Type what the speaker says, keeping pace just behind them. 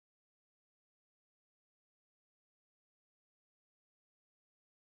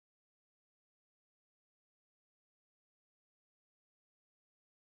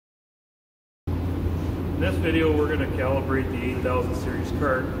In this video, we're going to calibrate the 8000 series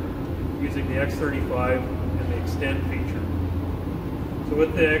cart using the X35 and the Xtend feature. So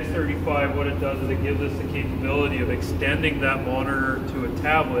with the X35, what it does is it gives us the capability of extending that monitor to a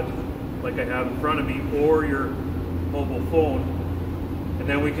tablet, like I have in front of me, or your mobile phone, and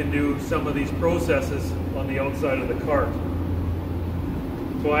then we can do some of these processes on the outside of the cart.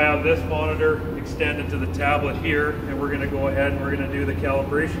 So I have this monitor extended to the tablet here, and we're going to go ahead and we're going to do the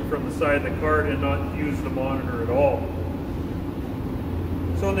calibration from the side of the cart and not use the monitor at all.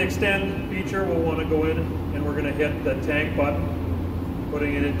 So in the Xtend feature, we'll want to go in and we're going to hit the tank button,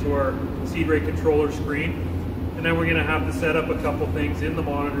 putting it into our seed rate controller screen, and then we're going to have to set up a couple things in the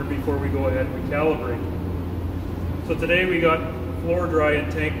monitor before we go ahead and we calibrate. So today we got floor dry in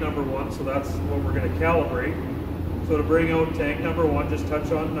tank number 1, so that's what we're going to calibrate. So to bring out tank number 1, just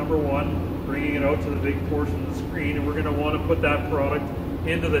touch on number 1, bringing it out to the big portion of the screen, and we're going to want to put that product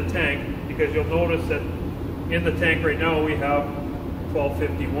into the tank, because you'll notice that in the tank right now we have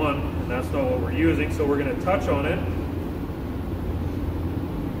 1251, and that's not what we're using, so we're going to touch on it.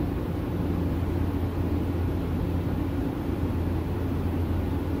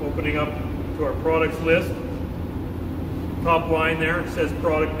 Opening up to our products list. Top line there, it says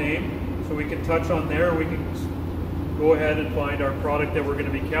product name, so we can touch on there, we can go ahead and find our product that we're going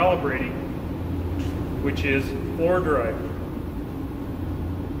to be calibrating, which is floor dry.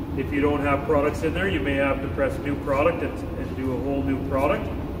 If you don't have products in there, you may have to press new product and do a whole new product.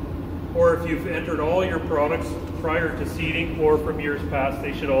 Or if you've entered all your products prior to seeding or from years past,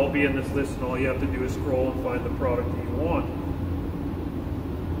 they should all be in this list, and all you have to do is scroll and find the product that you want.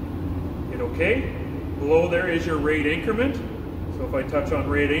 Hit OK. Below there is your rate increment. So if I touch on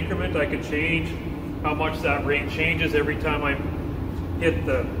rate increment, I can change how much that rate changes every time I hit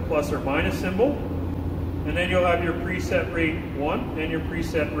the plus or minus symbol. And then you'll have your preset rate 1 and your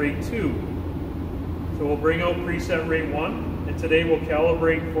preset rate 2. So we'll bring out preset rate 1, and today we'll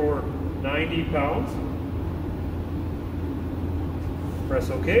calibrate for 90 pounds. Press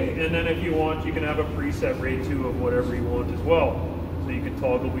OK, and then if you want, you can have a preset rate 2 of whatever you want as well. So you can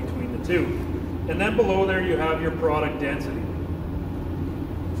toggle between the two. And then below there you have your product density.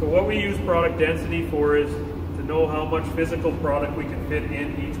 So what we use product density for is to know how much physical product we can fit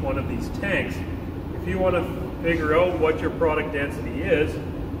in each one of these tanks. If you want to figure out what your product density is,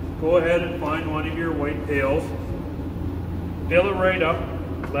 go ahead and find one of your white pails, fill it right up,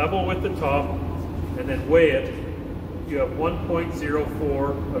 level with the top, and then weigh it. You have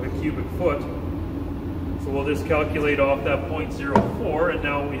 1.04 of a cubic foot. So we'll just calculate off that 0.04, and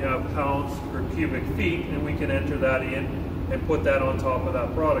now we have pounds per cubic feet, and we can enter that in and put that on top of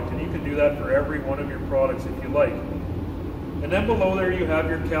that product. And you can do that for every one of your products if you like. And then below there you have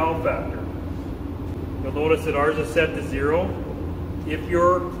your cal factor. You'll notice that ours is set to 0. If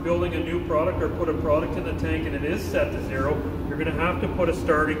you're building a new product or put a product in the tank and it is set to 0, you're going to have to put a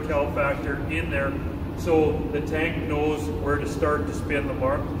starting cal factor in there so the tank knows where to start to spin the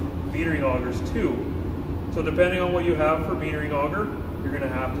metering augers to. So depending on what you have for metering auger, you're going to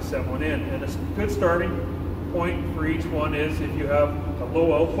have to set one in. And a good starting point for each one is if you have a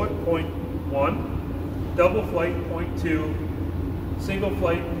low output, 0.1, double flight, 0.2, single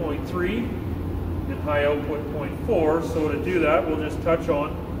flight, 0.3, and high output, 0.4. So to do that, we'll just touch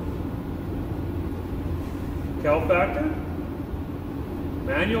on cal factor,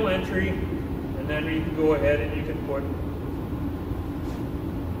 manual entry, and then you can go ahead and you can put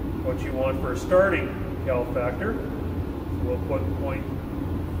what you want for a starting cal factor. So we'll put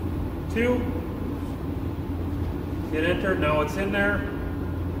 0.2. Hit enter, now it's in there.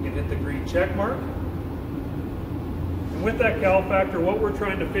 You can hit the green check mark. And with that cal factor, what we're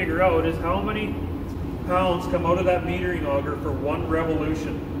trying to figure out is how many pounds come out of that metering auger for one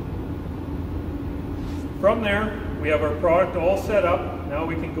revolution. From there, we have our product all set up. Now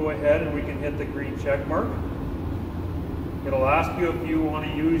we can go ahead and we can hit the green check mark. It'll ask you if you want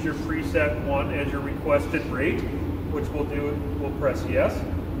to use your preset 1 as your requested rate, which we'll do. We'll press yes.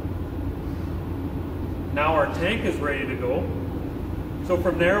 Now our tank is ready to go. So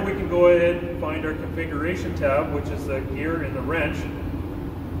from there we can go ahead and find our configuration tab, which is the gear and the wrench.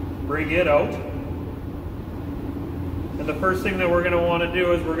 Bring it out. And the first thing that we're going to want to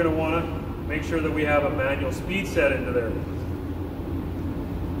do is we're going to want to make sure that we have a manual speed set into there.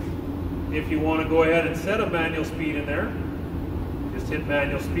 If you want to go ahead and set a manual speed in there, just hit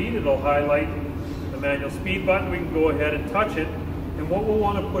manual speed. It'll highlight the manual speed button. We can go ahead and touch it. And what we'll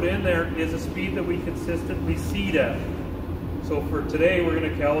want to put in there is a speed that we consistently seed at. So for today, we're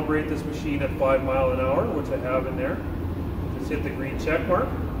going to calibrate this machine at 5 miles an hour, which I have in there. Just hit the green check mark.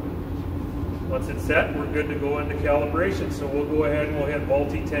 Once it's set, we're good to go into calibration. So we'll go ahead and we'll hit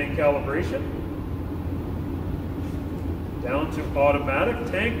multi-tank calibration. down to automatic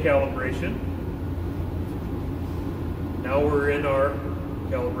tank calibration. Now we're in our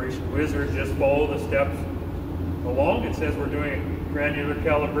calibration wizard. Just follow the steps along. It says we're doing granular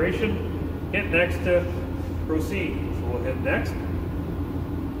calibration. Hit next to proceed. So we'll hit next.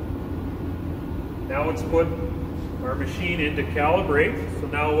 Now it's put our machine into calibrate. So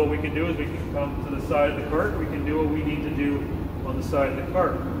now what we can do is we can come to the side of the cart. We can do what we need to do on the side of the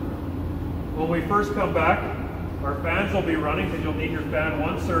cart. When we first come back, our fans will be running because you'll need your fan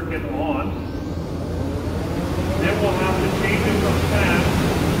 1 circuit on. Then we'll have to change it from fan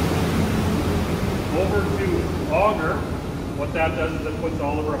over to auger. What that does is it puts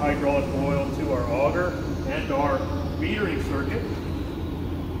all of our hydraulic oil to our auger and our metering circuit.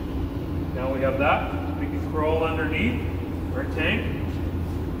 Now we have that. We can crawl underneath our tank,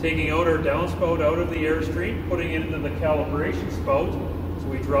 taking out our downspout out of the airstream, putting it into the calibration spout. So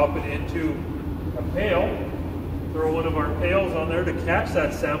we drop it into a pail, throw one of our pails on there to catch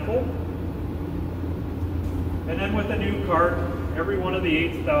that sample. And then with a new cart, every one of the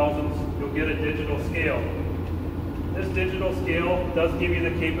 8,000s, you'll get a digital scale. This digital scale does give you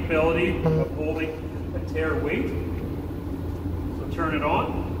the capability of holding a tare weight. So turn it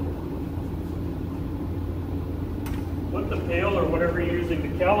on. Put the pail or whatever you're using to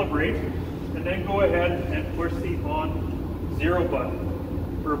calibrate, and then go ahead and push the on 0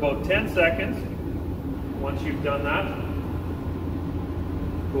 button for about 10 seconds. Once you've done that,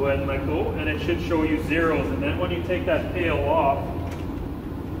 go ahead and let go, and it should show you zeros. And then when you take that pail off,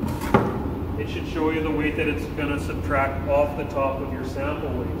 it should show you the weight that it's going to subtract off the top of your sample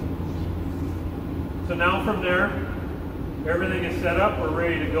weight. So now from there, everything is set up, we're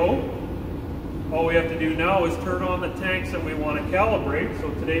ready to go. All we have to do now is turn on the tanks that we want to calibrate. So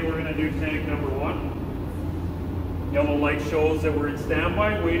today we're going to do tank number 1. Yellow light shows that we're in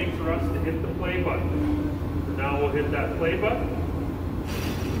standby, waiting for us to hit the play button. So now we'll hit that play button,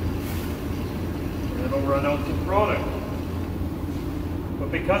 and it'll run out some product.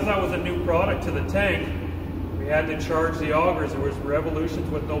 But because that was a new product to the tank, we had to charge the augers. There was revolutions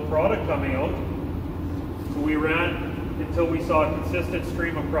with no product coming out. So we ran until we saw a consistent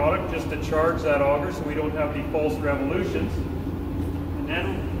stream of product just to charge that auger so we don't have any false revolutions. And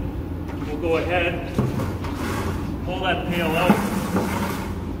then we'll go ahead, pull that pail out,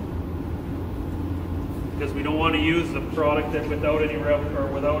 because we don't want to use the product that without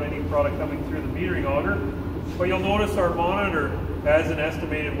any product coming through the metering auger. But you'll notice our monitor has an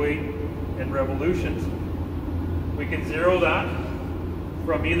estimated weight and revolutions. We can zero that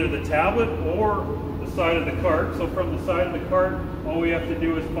from either the tablet or the side of the cart. So from the side of the cart, all we have to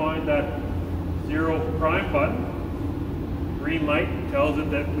do is find that 0 prime button. Green light tells it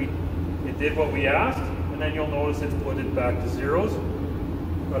that it did what we asked, and then you'll notice it's put it back to zeros.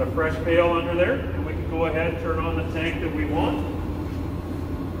 Got a fresh pail under there, and we can go ahead and turn on the tank that we want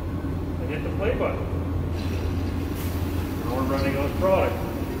and hit the play button. Now we're running out of product.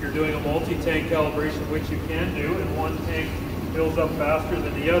 If you're doing a multi-tank calibration, which you can do, and one tank fills up faster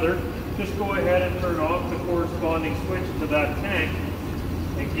than the other, just go ahead and turn off the corresponding switch to that tank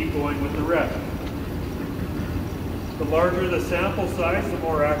and keep going with the rest. The larger the sample size, the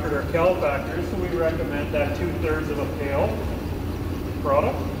more accurate our cal factor is, so we recommend that 2/3 of a pail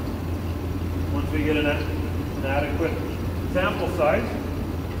product. Once we get an adequate sample size,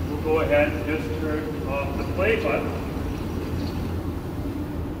 we'll go ahead and just turn off the play button.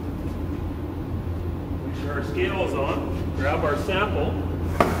 Make sure our scale is on, grab our sample.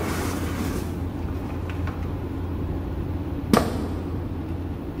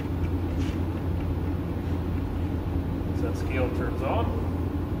 That scale turns on.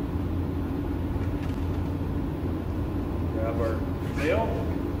 Grab our pail,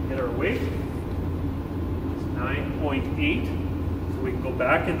 hit our weight. It's 9.8. So we can go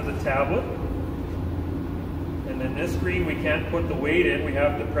back into the tablet. And then this screen, we can't put the weight in. We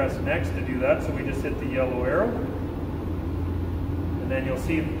have to press next to do that. So we just hit the yellow arrow. And then you'll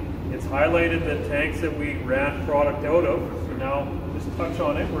see it's highlighted the tanks that we ran product out of. So now just touch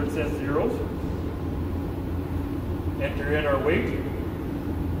on it where it says zeros. Enter in our weight,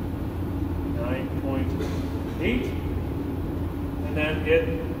 9.8, and then hit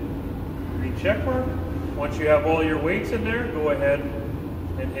green check mark. Once you have all your weights in there, go ahead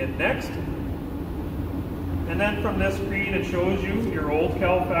and hit next. And then from this screen, it shows you your old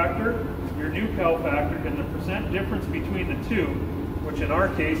cal factor, your new cal factor, and the percent difference between the two, which in our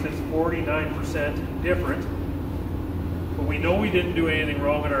case is 49% different. But we know we didn't do anything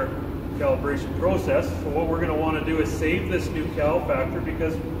wrong in our calibration process. So what we're going to want to do is save this new cal factor,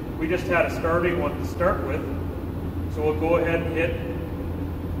 because we just had a starting one to start with. So we'll go ahead and hit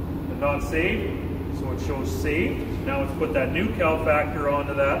the not saved, so it shows saved. Now let's put that new cal factor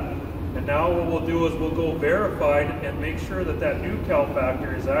onto that. And now what we'll do is we'll go verified and make sure that that new cal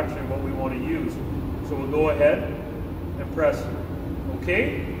factor is actually what we want to use. So we'll go ahead and press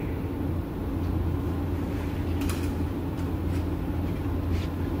OK.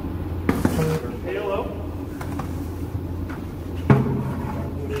 Tail out.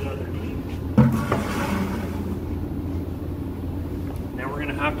 Put it underneath. Now we're going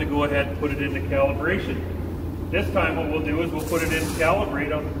to have to go ahead and put it into calibration. This time what we'll do is we'll put it in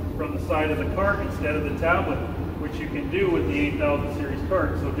calibrate from the side of the cart instead of the tablet, which you can do with the 8000 series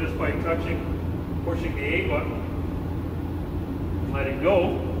cart. So just by pushing the A button, letting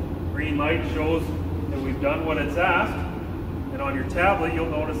go, green light shows that we've done what it's asked, and on your tablet you'll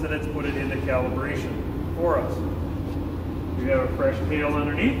notice that it's put it into calibration for us. We have a fresh tail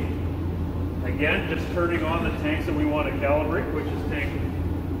underneath. Again, just turning on the tanks that we want to calibrate, which is tank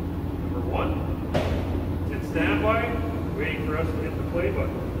number 1. It's in standby, waiting for us to hit the play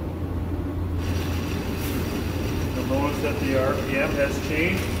button. You'll notice that the RPM has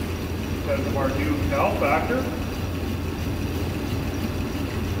changed because of our new cal factor.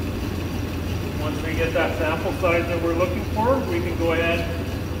 Once we get that sample size that we're looking for, we can go ahead and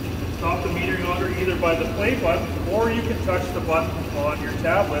stop the metering auger either by the play button, or you can touch the button on your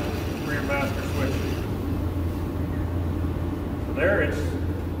tablet for your master switch. So there, it's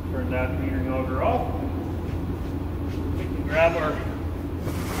turned that metering auger off. We can grab our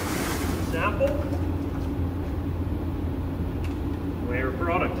sample, weigh our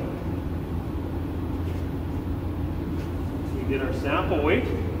product. So we get our sample weight,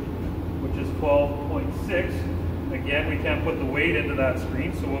 which is 12.6. Again, we can't put the weight into that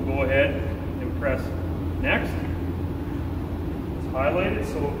screen, so we'll go ahead and press next. It's highlighted,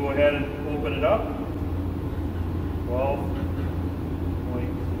 so we'll go ahead and open it up.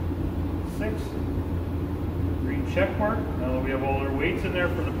 12.6. Green check mark. Now that we have all our weights in there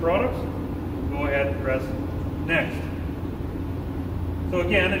for the products, we'll go ahead and press next. So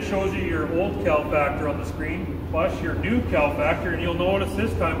again, it shows you your old cal factor on the screen, plus your new cal factor, and you'll notice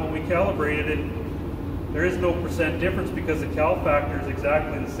this time when we calibrated it, there is no percent difference because the cal factor is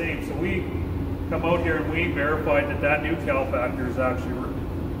exactly the same. So we come out here and we verified that that new cal factor is actually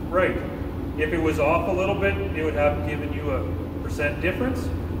right. If it was off a little bit, it would have given you a percent difference.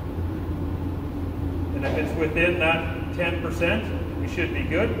 And if it's within that 10%, we should be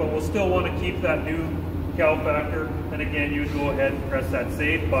good, but we'll still want to keep that new cal factor. And again, you would go ahead and press that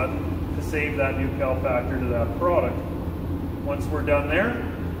save button to save that new cal factor to that product. Once we're done there,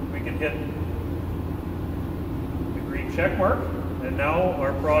 we can hit the green check mark, and now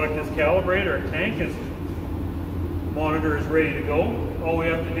our product is calibrated, our tank is monitor is ready to go. All we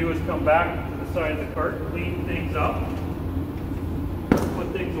have to do is come back to the side of the cart, clean things up,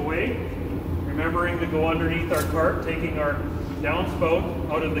 put things away, remembering to go underneath our cart, taking our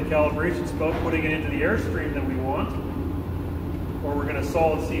downspout out of the calibration spout, putting it into the airstream that we want, or we're going to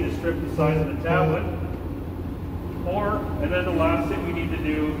solid seed to strip the size of the tablet, and then the last thing we need to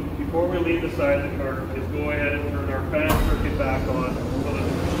do before we leave the side of the cart is go ahead and turn our fan circuit back on so that